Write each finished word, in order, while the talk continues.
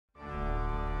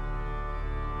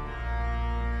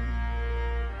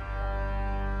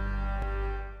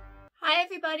Hi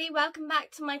everybody, welcome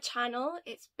back to my channel.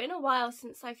 It's been a while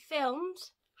since I filmed.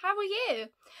 How are you?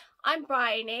 I'm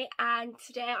Briony and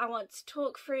today I want to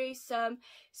talk through some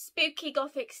spooky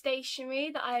gothic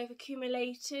stationery that I've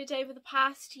accumulated over the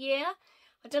past year.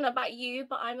 I don't know about you,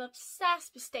 but I'm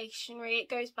obsessed with stationery. It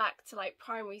goes back to like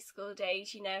primary school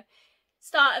days, you know,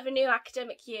 start of a new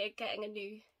academic year, getting a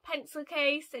new pencil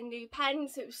case and new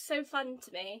pens. It was so fun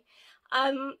to me.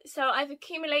 So I've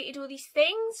accumulated all these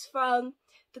things from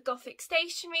the Gothic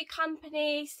Stationery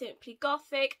Company, Simply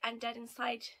Gothic and Dead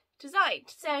Inside Design.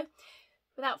 So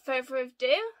without further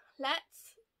ado,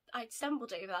 I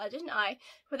stumbled over that, didn't I?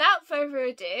 Without further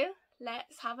ado,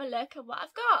 let's have a look at what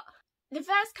I've got. The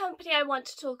first company I want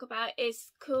to talk about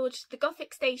is called the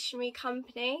Gothic Stationery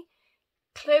Company.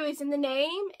 Clue is in the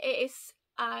name. It is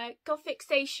Gothic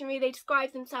Stationery. They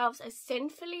describe themselves as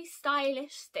sinfully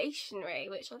stylish stationery,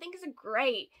 which I think is a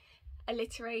great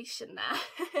alliteration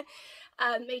there.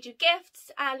 They do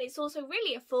gifts and it's also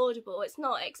really affordable. It's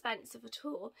not expensive at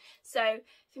all. So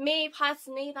for me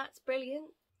personally, that's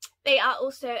brilliant. They are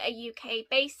also a UK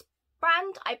based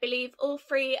brand. I believe all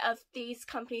three of these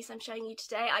companies I'm showing you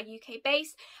today are UK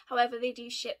based. However, they do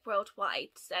ship worldwide.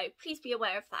 So please be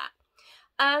aware of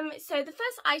that. So the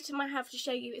first item I have to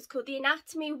show you is called the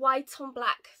Anatomy White on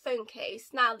Black phone case.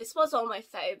 Now this was on my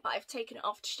phone, but I've taken it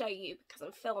off to show you because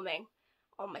I'm filming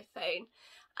on my phone.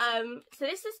 So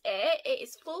this is it. It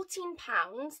is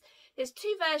 £14. There's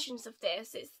two versions of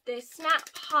this. It's the snap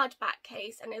hardback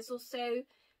case and there's also,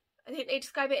 I think they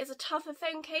describe it as a tougher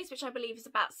phone case, which I believe is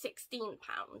about £16.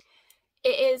 It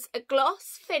is a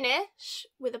gloss finish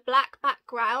with a black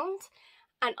background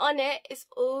and on it is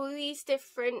all these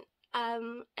different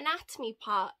anatomy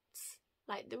parts,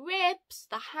 like the ribs,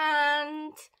 the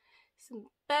hand, some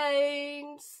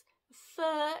bones, the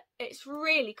foot. It's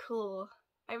really cool.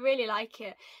 I really like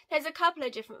it. There's a couple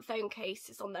of different phone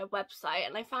cases on their website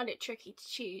and I found it tricky to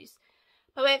choose.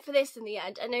 But I went for this in the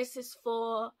end, and this is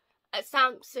for a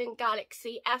Samsung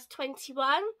Galaxy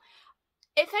S21.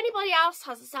 If anybody else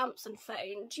has a Samsung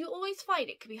phone, do you always find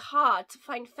it can be hard to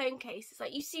find phone cases?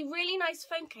 Like you see really nice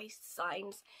phone case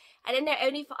designs and then they're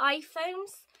only for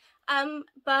iPhones.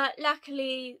 But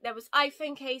luckily there was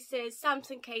iPhone cases,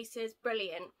 Samsung cases,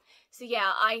 brilliant. So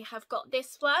yeah, I have got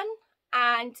this one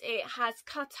and it has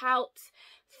cutouts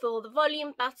for the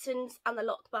volume buttons and the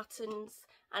lock buttons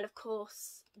and of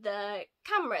course the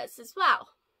cameras as well.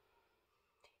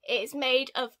 It is made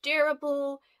of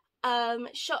durable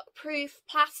shockproof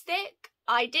plastic.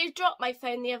 I did drop my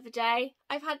phone the other day.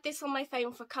 I've had this on my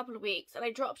phone for a couple of weeks and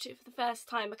I dropped it for the first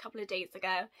time a couple of days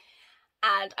ago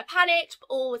and I panicked, but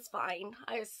all was fine.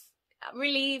 I was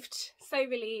relieved, so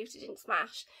relieved it didn't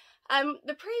smash.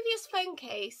 The previous phone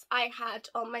case I had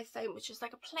on my phone, which was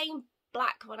like a plain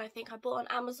black one, I think I bought on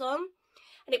Amazon,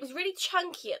 and it was really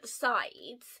chunky at the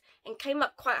sides and came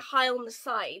up quite high on the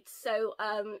sides, so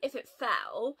if it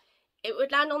fell it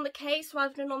would land on the case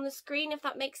rather than on the screen, if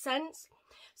that makes sense.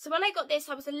 So when I got this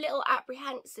I was a little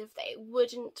apprehensive that it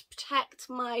wouldn't protect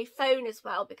my phone as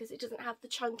well because it doesn't have the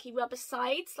chunky rubber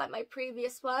sides like my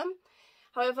previous one.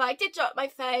 However, I did drop my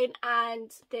phone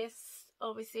and this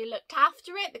obviously looked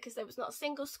after it because there was not a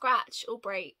single scratch or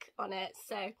break on it.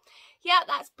 So yeah,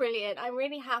 that's brilliant. I'm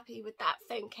really happy with that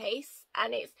phone case,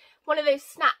 and it's one of those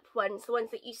snap ones, the ones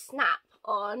that you snap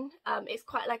on. It's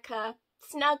quite like a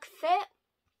snug fit.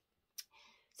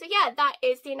 So yeah, that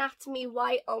is the Anatomy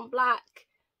White on Black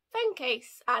phone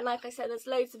case, and like I said, there's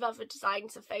loads of other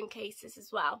designs of phone cases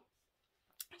as well.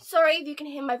 Sorry if you can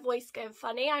hear my voice going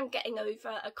funny, I'm getting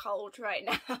over a cold right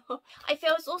now. I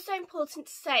feel it's also important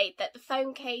to say that the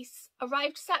phone case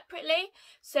arrived separately.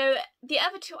 So the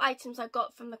other two items I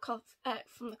got from the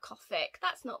Gothic,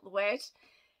 that's not the word.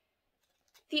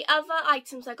 The other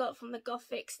items I got from the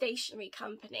Gothic Stationery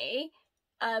Company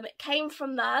came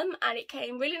from them, and it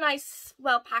came really nice,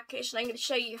 well packaged, and I'm going to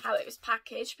show you how it was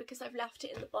packaged because I've left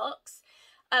it in the box.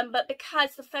 But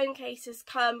because the phone cases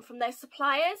come from their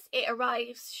suppliers, it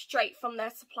arrives straight from their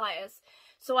suppliers.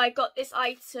 So I got this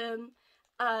item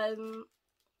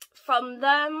from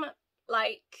them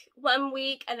like 1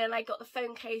 week, and then I got the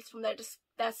phone case from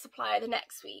their supplier the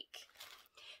next week.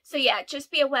 So yeah,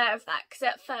 just be aware of that, because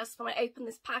at first when I opened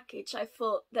this package I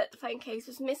thought that the phone case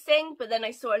was missing, but then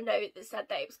I saw a note that said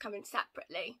that it was coming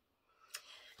separately.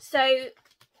 So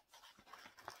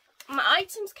my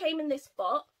items came in this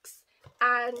box.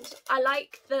 And I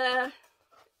like the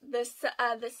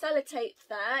sellotape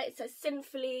there. It says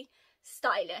sinfully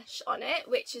stylish on it,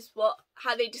 which is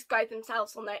how they describe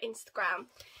themselves on their Instagram.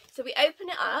 So we open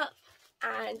it up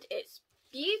and it's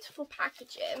beautiful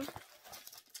packaging.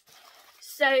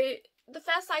 So the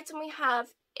first item we have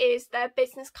is their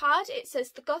business card. It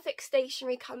says the Gothic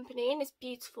Stationery Company in this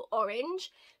beautiful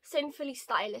orange, sinfully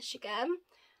stylish again.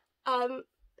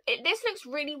 This looks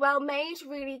really well made,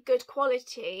 really good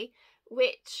quality,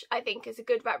 which I think is a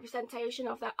good representation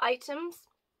of their items.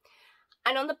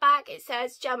 And on the back it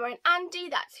says Gemma and Andy,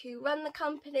 that's who run the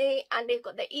company, and they've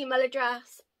got their email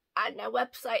address and their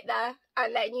website there,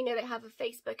 and then you know they have a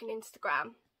Facebook and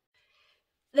Instagram.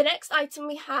 The next item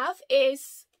we have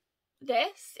is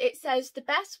this. It says the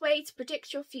best way to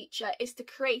predict your future is to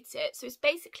create it. So it's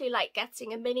basically like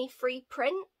getting a mini free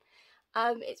print.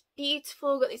 It's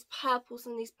beautiful, got these purples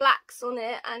and these blacks on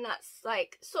it, and that's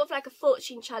like sort of like a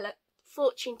fortune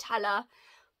teller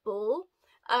ball.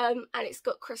 And it's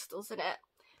got crystals in it.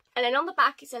 And then on the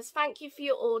back it says, thank you for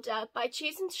your order. By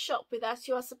choosing to shop with us,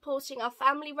 you are supporting our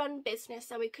family run business,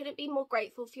 and we couldn't be more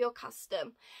grateful for your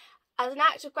custom. As an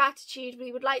act of gratitude,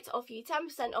 we would like to offer you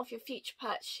 10% off your future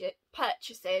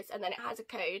purchases, and then it has a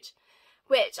code,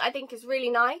 which I think is really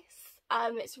nice.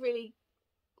 It's really,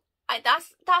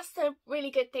 that's the really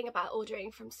good thing about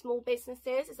ordering from small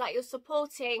businesses, is that you're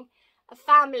supporting a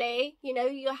family, you know,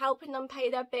 you're helping them pay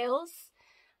their bills,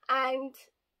 and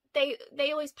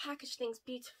they always package things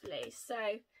beautifully.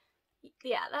 So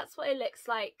yeah, that's what it looks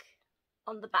like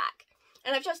on the back.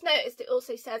 And I've just noticed it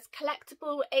also says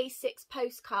collectible A6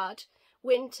 postcard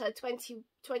winter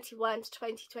 2021 to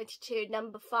 2022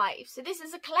 number 5. So this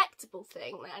is a collectible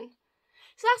thing then.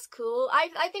 So that's cool.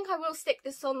 I think I will stick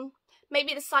this on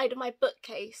maybe the side of my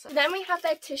bookcase. Then we have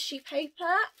their tissue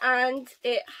paper, and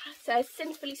it says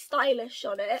Sinfully Stylish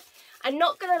on it. I'm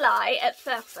not gonna lie, at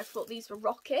first I thought these were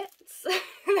rockets,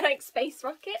 like space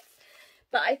rockets,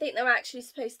 but I think they're actually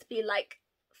supposed to be like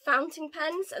fountain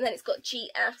pens, and then it's got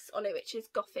GS on it, which is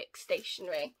Gothic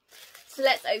Stationery. So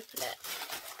let's open it.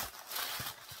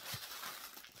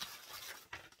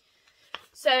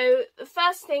 So the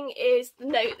first thing is the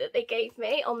note that they gave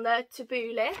me on the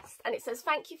to-do list, and it says,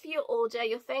 thank you for your order.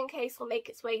 Your phone case will make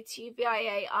its way to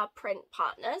VIA, our print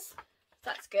partners.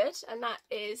 That's good. And that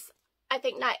is, I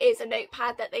think that is a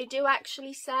notepad that they do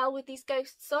actually sell with these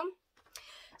ghosts on.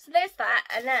 So there's that,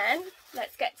 and then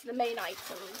let's get to the main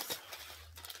items.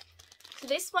 So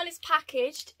this one is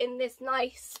packaged in this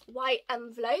nice white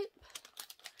envelope,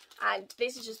 and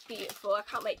this is just beautiful. I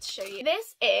can't wait to show you.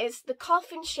 This is the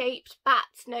coffin shaped bat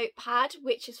notepad,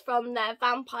 which is from their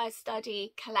Vampire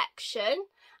Study collection,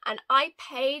 and I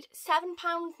paid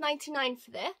 £7.99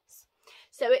 for this.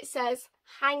 So it says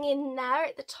hang in there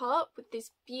at the top with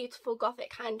this beautiful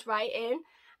Gothic handwriting,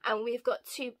 and we've got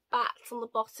 2 bats on the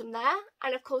bottom there,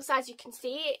 and of course, as you can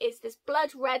see, it is this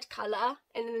blood red colour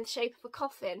and in the shape of a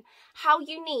coffin. How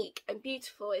unique and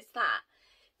beautiful is that?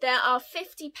 There are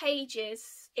 50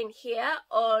 pages in here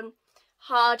on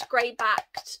hard grey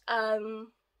backed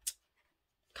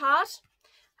card,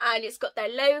 and it's got their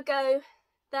logo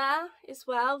there as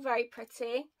well, very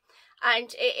pretty,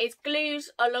 and it is glued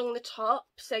along the top,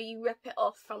 so you rip it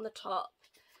off from the top.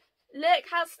 Look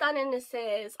how stunning this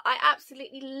is. I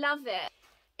absolutely love it.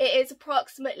 It is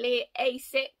approximately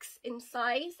A6 in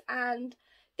size, and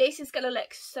this is going to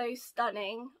look so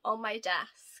stunning on my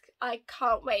desk. I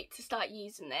can't wait to start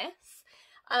using this.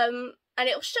 And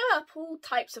it'll show up all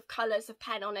types of colours of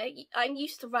pen on it. I'm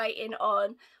used to writing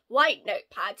on white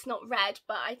notepads, not red,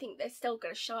 but I think they're still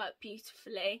going to show up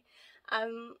beautifully.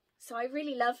 So I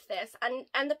really love this.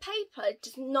 And the paper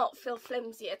does not feel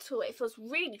flimsy at all. It feels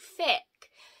really thick.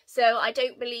 So I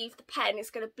don't believe the pen is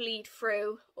going to bleed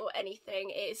through or anything.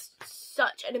 It is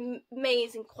such an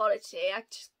amazing quality. I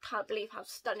just can't believe how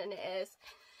stunning it is.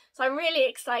 So I'm really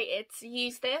excited to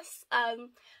use this.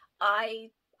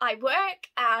 I work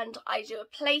and I do a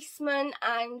placement,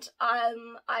 and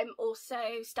I'm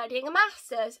also studying a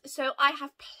master's. So I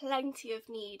have plenty of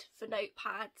need for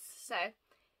notepads. So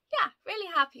yeah, really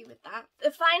happy with that.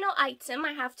 The final item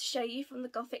I have to show you from the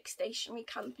Gothic Stationery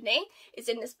Company is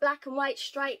in this black and white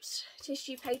striped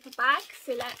tissue paper bag.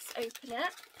 So let's open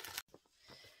it.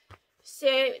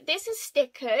 So this is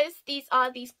stickers. These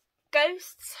are these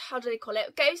ghosts, how do they call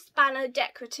it? Ghost banner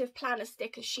decorative planner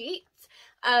sticker sheets.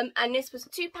 And this was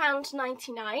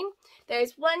 £2.99.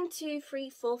 There's 1, 2, 3,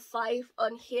 4, 5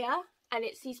 on here. And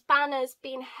it's these banners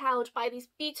being held by these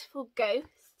beautiful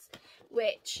ghosts,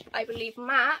 which I believe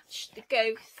match the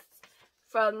ghosts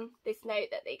from this note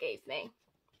that they gave me.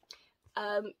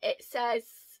 It says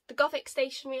the Gothic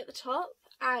Stationery at the top,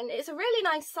 and it's a really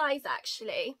nice size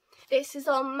actually. This is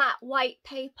on matte white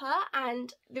paper,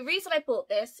 and the reason I bought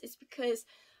this is because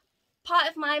part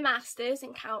of my master's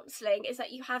in counselling is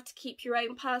that you have to keep your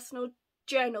own personal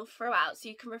journal throughout, so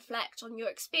you can reflect on your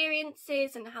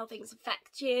experiences and how things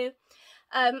affect you.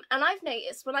 And I've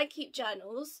noticed when I keep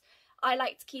journals, I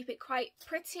like to keep it quite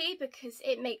pretty because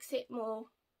it makes it more,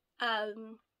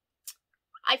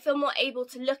 I feel more able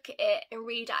to look at it and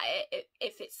read at it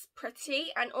if it's pretty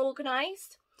and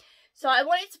organised. So I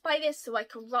wanted to buy this so I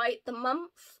could write the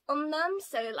month on them.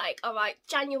 So like I'll write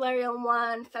January on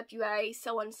one, February,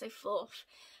 so on and so forth.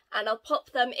 And I'll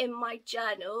pop them in my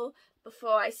journal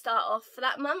before I start off for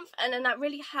that month. And then that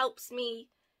really helps me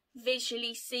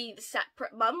visually see the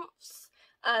separate months.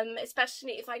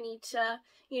 Especially if I need to,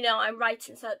 you know, I'm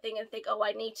writing something and think, oh,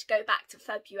 I need to go back to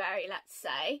February, let's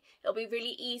say. It'll be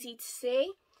really easy to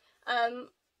see.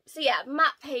 So yeah,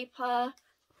 matte paper,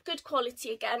 good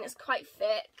quality again, it's quite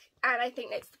thick, and I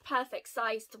think it's the perfect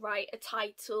size to write a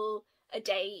title, a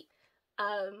date,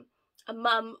 a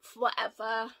month,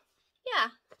 whatever. Yeah,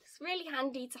 it's really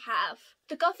handy to have.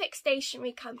 The GOTHIC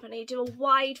Stationery Company do a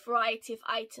wide variety of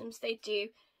items. They do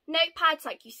notepads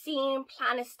like you've seen,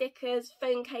 planner stickers,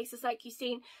 phone cases like you've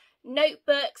seen,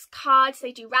 notebooks, cards.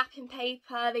 They do wrapping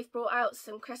paper. They've brought out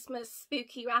some Christmas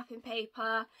spooky wrapping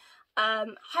paper,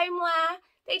 homeware.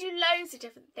 They do loads of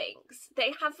different things.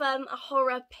 They have a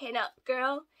horror pin-up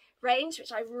girl range,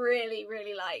 which I really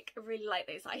like. I really like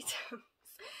those items.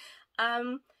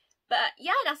 But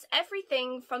yeah, that's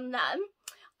everything from them.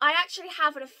 I actually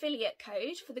have an affiliate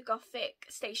code for the GOTHIC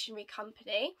Stationery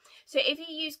Company. So if you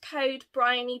use code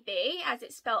BrionyB, as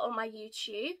it's spelled on my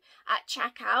YouTube, at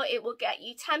checkout, it will get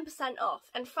you 10%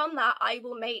 off. And from that, I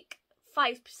will make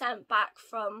 5% back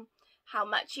from how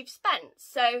much you've spent.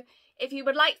 So if you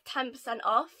would like 10%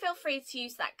 off, feel free to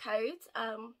use that code.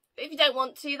 But if you don't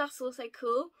want to, that's also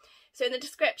cool. So in the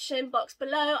description box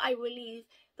below, I will leave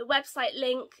the website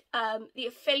link, the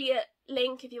affiliate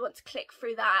link if you want to click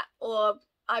through that, or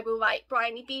I will write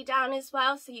BrionyB down as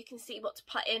well so you can see what to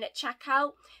put in at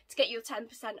checkout to get your 10%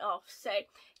 off. So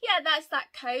yeah, that's that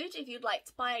code if you'd like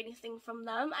to buy anything from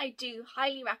them. I do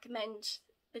highly recommend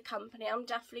the company. I'm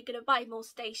definitely going to buy more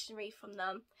stationery from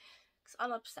them because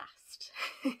I'm obsessed.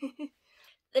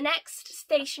 The next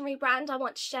stationery brand I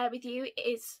want to share with you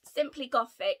is Simply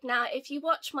Gothic. Now, if you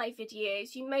watch my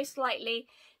videos, you most likely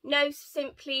know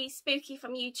Simply Spooky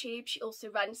from YouTube. She also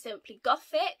runs Simply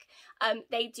Gothic.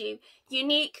 They do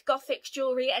unique Gothic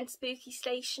jewellery and spooky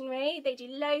stationery. They do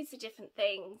loads of different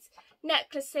things.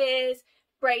 Necklaces,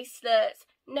 bracelets,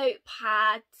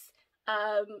 notepads,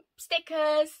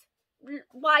 stickers,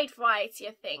 wide variety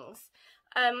of things.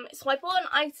 So I bought an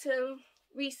item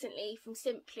recently from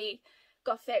Simply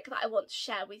Gothic that I want to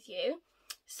share with you.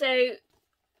 So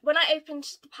when I opened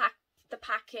the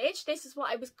package, this is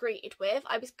what I was greeted with.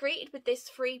 I was greeted with this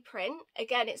free print.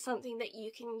 Again, it's something that you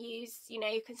can use, you know,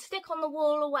 you can stick on the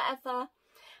wall or whatever.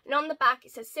 And on the back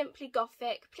it says Simply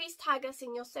Gothic. Please tag us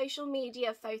in your social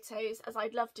media photos as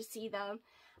I'd love to see them.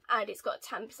 And it's got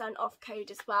a 10% off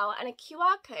code as well and a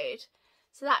QR code.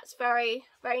 So that's very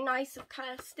nice of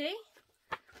Kirsty.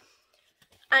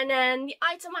 And then the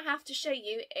item I have to show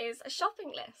you is a shopping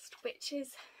list, which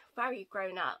is very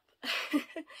grown up.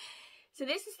 So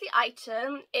this is the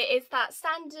item. It is that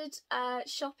standard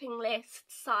shopping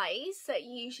list size that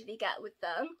you usually get with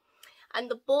them. And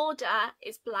the border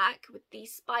is black with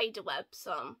these spider webs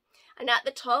on. And at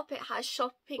the top it has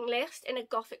shopping list in a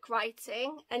Gothic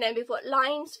writing. And then we've got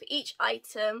lines for each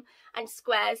item and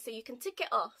squares so you can tick it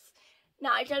off.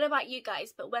 Now, I don't know about you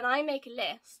guys, but when I make a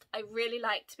list, I really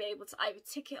like to be able to either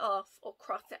tick it off or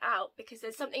cross it out because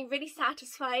there's something really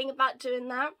satisfying about doing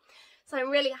that. So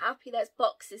I'm really happy there's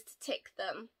boxes to tick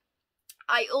them.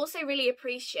 I also really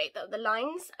appreciate that the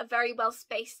lines are very well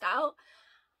spaced out.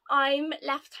 I'm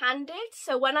left-handed,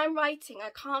 so when I'm writing,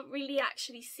 I can't really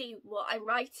actually see what I'm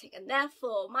writing, and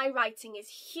therefore my writing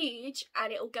is huge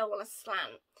and it'll go on a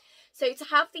slant. So to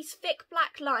have these thick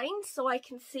black lines so I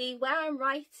can see where I'm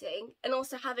writing and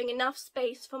also having enough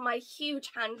space for my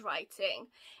huge handwriting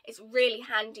is really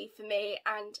handy for me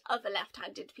and other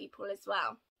left-handed people as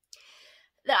well.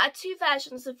 There are two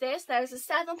versions of this. There is a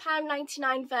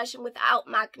 £7.99 version without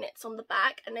magnets on the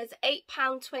back, and there's an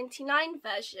 £8.29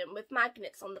 version with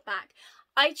magnets on the back.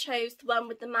 I chose the one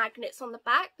with the magnets on the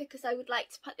back because I would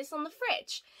like to put this on the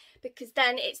fridge, because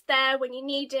then it's there when you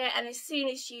need it, and as soon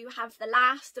as you have the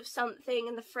last of something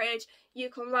in the fridge, you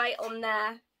can write on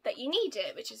there that you need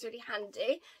it, which is really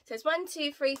handy. So there's 1,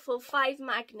 2, 3, 4, 5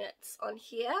 magnets on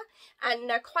here, and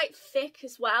they're quite thick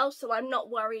as well, so I'm not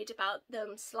worried about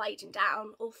them sliding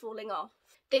down or falling off.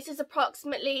 This is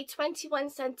approximately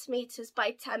 21 centimetres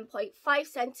by 10.5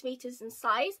 centimetres in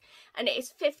size, and it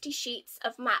is 50 sheets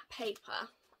of matte paper.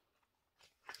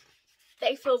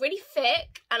 They feel really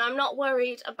thick, and I'm not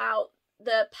worried about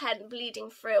the pen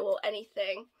bleeding through or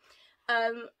anything.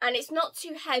 And it's not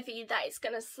too heavy that it's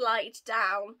going to slide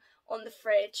down on the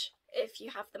fridge if you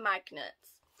have the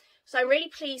magnets. So I'm really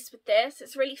pleased with this.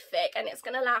 It's really thick and it's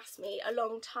going to last me a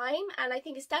long time, and I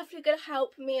think it's definitely going to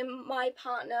help me and my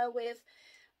partner with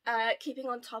keeping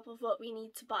on top of what we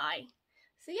need to buy.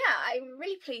 So yeah, I'm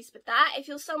really pleased with that. If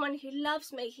you're someone who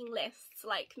loves making lists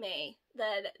like me,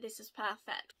 then this is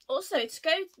perfect. Also, to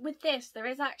go with this, there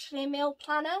is actually a meal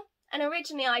planner. And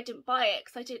originally I didn't buy it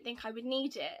because I didn't think I would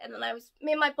need it. And then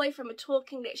me and my boyfriend were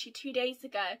talking literally 2 days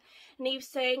ago. And he was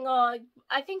saying, oh,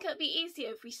 I think it'd be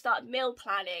easier if we started meal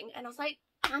planning. And I was like,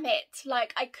 damn it.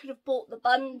 Like, I could have bought the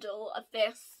bundle of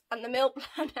this and the meal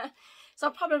planner. So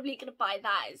I'm probably going to buy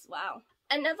that as well.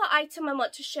 Another item I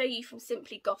want to show you from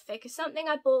Simply Gothic is something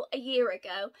I bought a year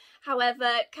ago. However,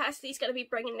 Kirsty's going to be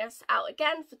bringing this out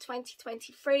again for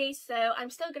 2023, so I'm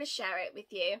still going to share it with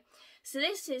you. So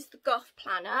this is the Goth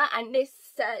Planner, and this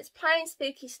says Planning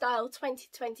Spooky Style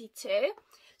 2022.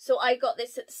 So I got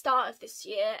this at the start of this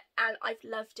year, and I've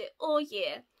loved it all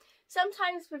year.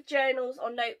 Sometimes with journals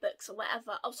or notebooks or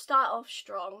whatever, I'll start off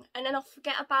strong, and then I'll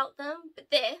forget about them.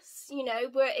 But this, you know,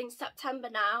 we're in September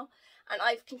now, and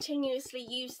I've continuously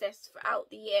used this throughout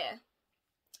the year.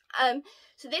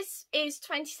 So this is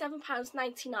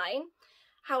 £27.99.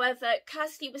 However,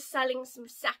 Kirsty was selling some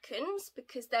seconds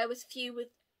because there was few with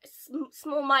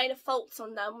small minor faults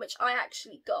on them, which I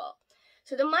actually got.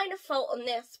 So the minor fault on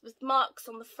this was marks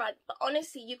on the front, but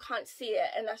honestly you can't see it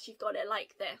unless you've got it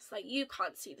like this. Like, you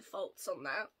can't see the faults on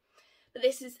that. But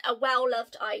this is a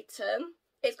well-loved item.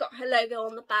 It's got her logo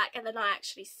on the back, and then I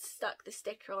actually stuck the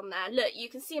sticker on there. Look, you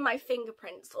can see my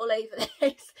fingerprints all over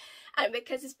this. And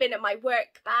because it's been in my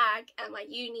work bag and my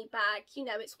uni bag, you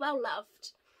know, it's well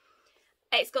loved.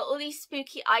 It's got all these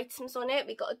spooky items on it.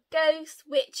 We got a ghost,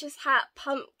 witch's hat,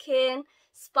 pumpkin,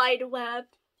 spider web.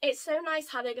 It's so nice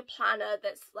having a planner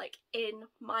that's like in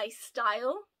my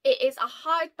style. It is a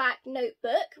hardback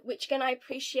notebook, which again I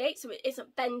appreciate, so it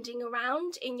isn't bending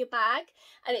around in your bag.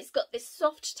 And it's got this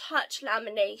soft touch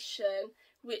lamination,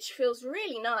 which feels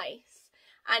really nice.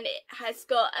 And it has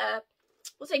got a,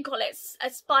 what do they call it, a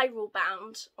spiral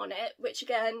bound on it, which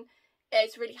again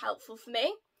is really helpful for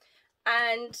me.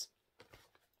 And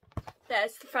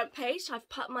there's the front page. I've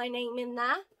put my name in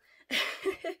there.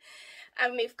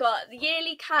 And we've got the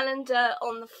yearly calendar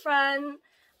on the front.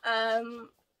 I'm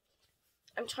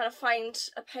trying to find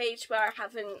a page where I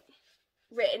haven't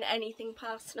written anything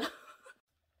personal.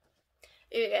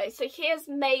 Here we go. So here's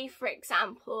May, for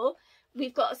example.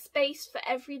 We've got a space for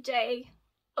every day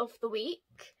of the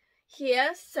week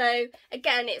here. So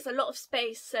again, it's a lot of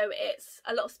space. So it's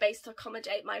a lot of space to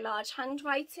accommodate my large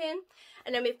handwriting.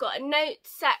 And then we've got a note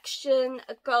section,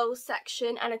 a goal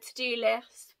section, and a to-do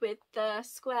list with the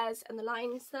squares and the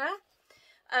lines there.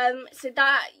 So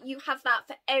that you have that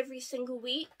for every single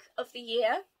week of the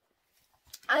year.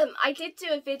 I did do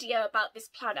a video about this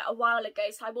planner a while ago,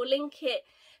 so I will link it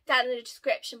down in the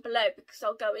description below because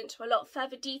I'll go into a lot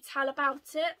further detail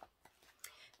about it.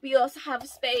 We also have a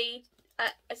space.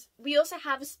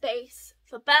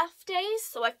 For birthdays,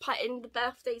 so I've put in the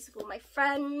birthdays of all my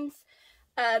friends.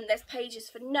 There's pages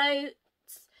for notes.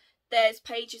 There's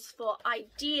pages for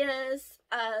ideas,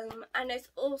 and there's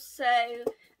also a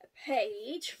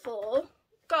page for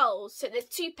goals. So there's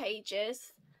 2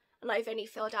 pages, and I've only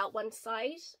filled out one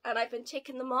side, and I've been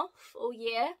ticking them off all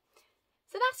year.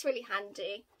 So that's really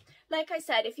handy. Like I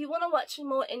said, if you want to watch a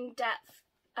more in-depth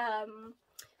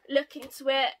look into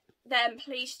it, then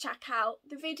please check out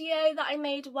the video that I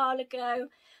made a while ago.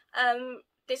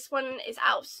 This one is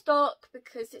out of stock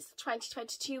because it's the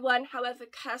 2022 one. However,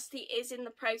 Kirsty is in the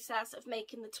process of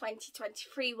making the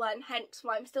 2023 one, hence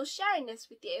why I'm still sharing this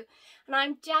with you. And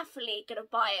I'm definitely going to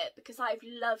buy it because I've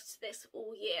loved this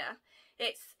all year.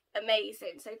 It's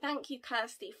amazing. So thank you,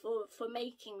 Kirsty, for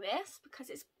making this because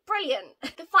it's brilliant.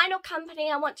 The final company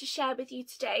I want to share with you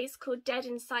today is called Dead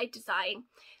Inside Design.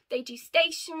 They do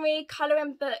stationery,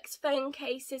 colouring books, phone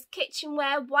cases,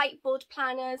 kitchenware, whiteboard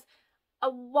planners, a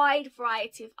wide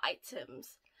variety of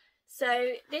items.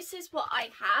 So this is what I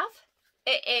have.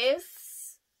 It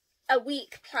is a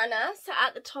week planner. So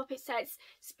at the top it says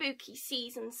spooky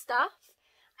season stuff.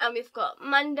 And we've got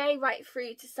Monday right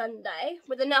through to Sunday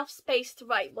with enough space to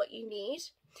write what you need.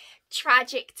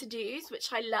 Tragic to-dos,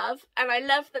 which I love. And I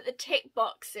love that the tick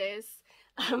boxes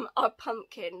are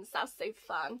pumpkins. That's so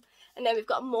fun. And then we've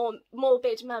got more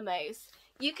morbid memos.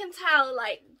 You can tell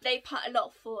like they put a lot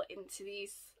of thought into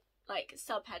these like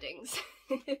subheadings.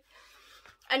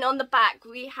 And on the back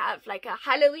we have like a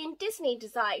Halloween Disney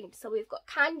design. So we've got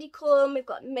candy corn, we've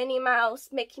got Minnie Mouse,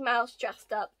 Mickey Mouse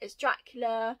dressed up as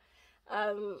Dracula,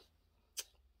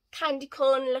 candy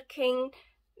corn looking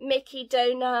Mickey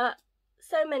donut,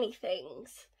 so many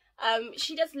things.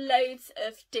 She does loads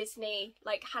of Disney,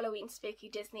 like Halloween spooky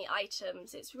Disney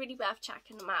items. It's really worth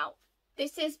checking them out.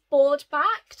 This is board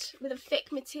backed with a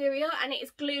thick material and it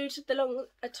is glued along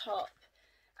the top.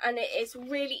 And it is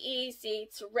really easy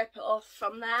to rip it off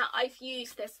from there. I've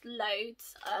used this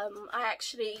loads. I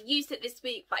actually used it this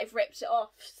week, but I've ripped it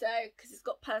off, so because it's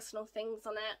got personal things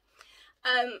on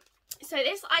it. So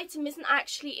this item isn't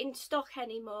actually in stock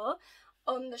anymore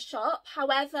on the shop.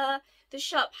 However, the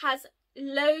shop has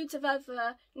loads of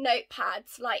other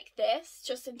notepads like this,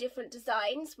 just in different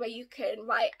designs, where you can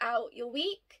write out your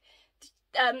week.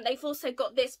 They've also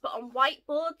got this but on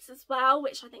whiteboards as well,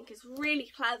 which I think is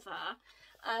really clever.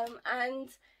 And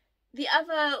the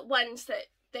other ones that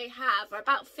they have are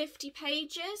about 50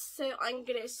 pages, so I'm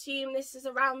going to assume this is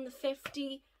around the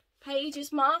 50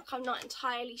 pages mark. I'm not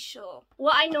entirely sure.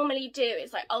 What I normally do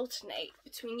is I alternate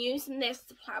between using this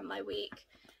to plan my week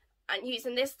and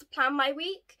using this to plan my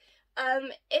week.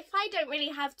 If I don't really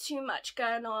have too much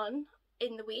going on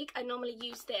in the week, I normally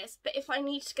use this, but if I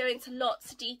need to go into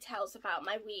lots of details about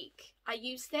my week, I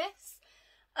use this.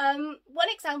 One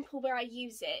example where I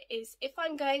use it is if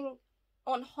I'm going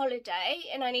on holiday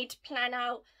and I need to plan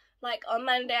out, like on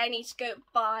Monday I need to go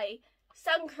buy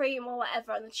sun cream or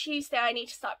whatever, on the Tuesday I need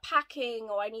to start packing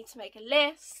or I need to make a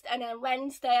list, and then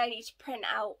Wednesday I need to print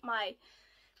out my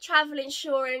travel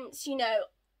insurance. You know,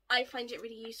 I find it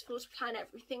really useful to plan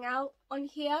everything out on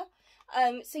here.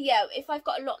 So yeah, if I've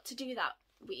got a lot to do that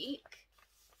week,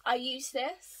 I use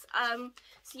this.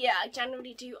 So yeah, I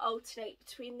generally do alternate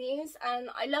between these and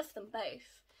I love them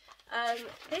both.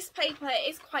 This paper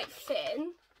is quite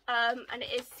thin and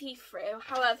it is see-through.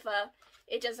 However,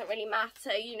 it doesn't really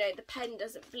matter, you know, the pen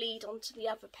doesn't bleed onto the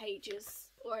other pages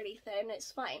or anything,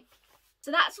 it's fine.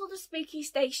 So that's all the spooky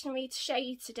stationery to show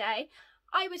you today.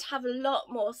 I would have a lot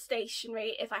more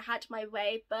stationery if I had my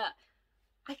way, but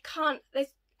I can't.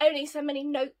 There's only so many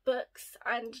notebooks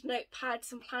and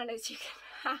notepads and planners you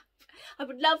can have. I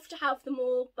would love to have them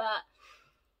all, but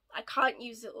I can't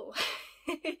use it all.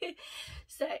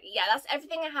 So yeah, that's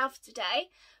everything I have today.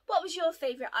 What was your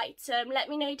favourite item? Let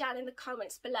me know down in the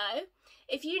comments below.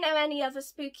 If you know any other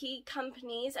spooky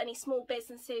companies, any small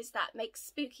businesses that make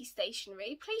spooky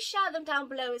stationery, please share them down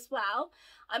below as well.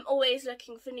 I'm always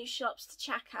looking for new shops to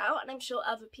check out and I'm sure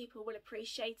other people will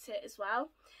appreciate it as well.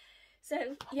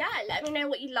 So yeah, let me know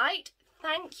what you liked.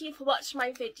 Thank you for watching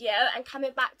my video and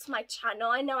coming back to my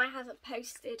channel. I know I haven't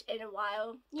posted in a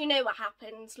while. You know what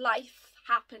happens. Life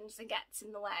happens and gets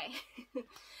in the way.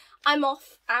 I'm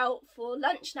off out for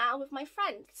lunch now with my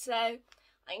friends, so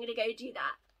I'm going to go do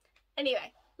that.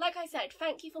 Anyway, like I said,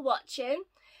 thank you for watching.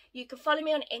 You can follow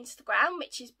me on Instagram,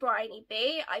 which is Briony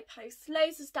B. I post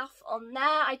loads of stuff on there.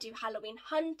 I do Halloween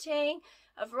hunting,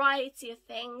 a variety of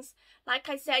things. Like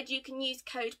I said, you can use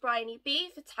code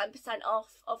BrionyB for 10%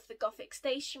 off of the GOTHIC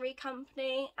Stationery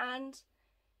company. And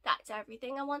that's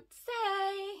everything I want to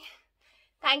say.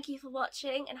 Thank you for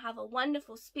watching and have a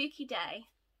wonderful spooky day.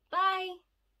 Bye.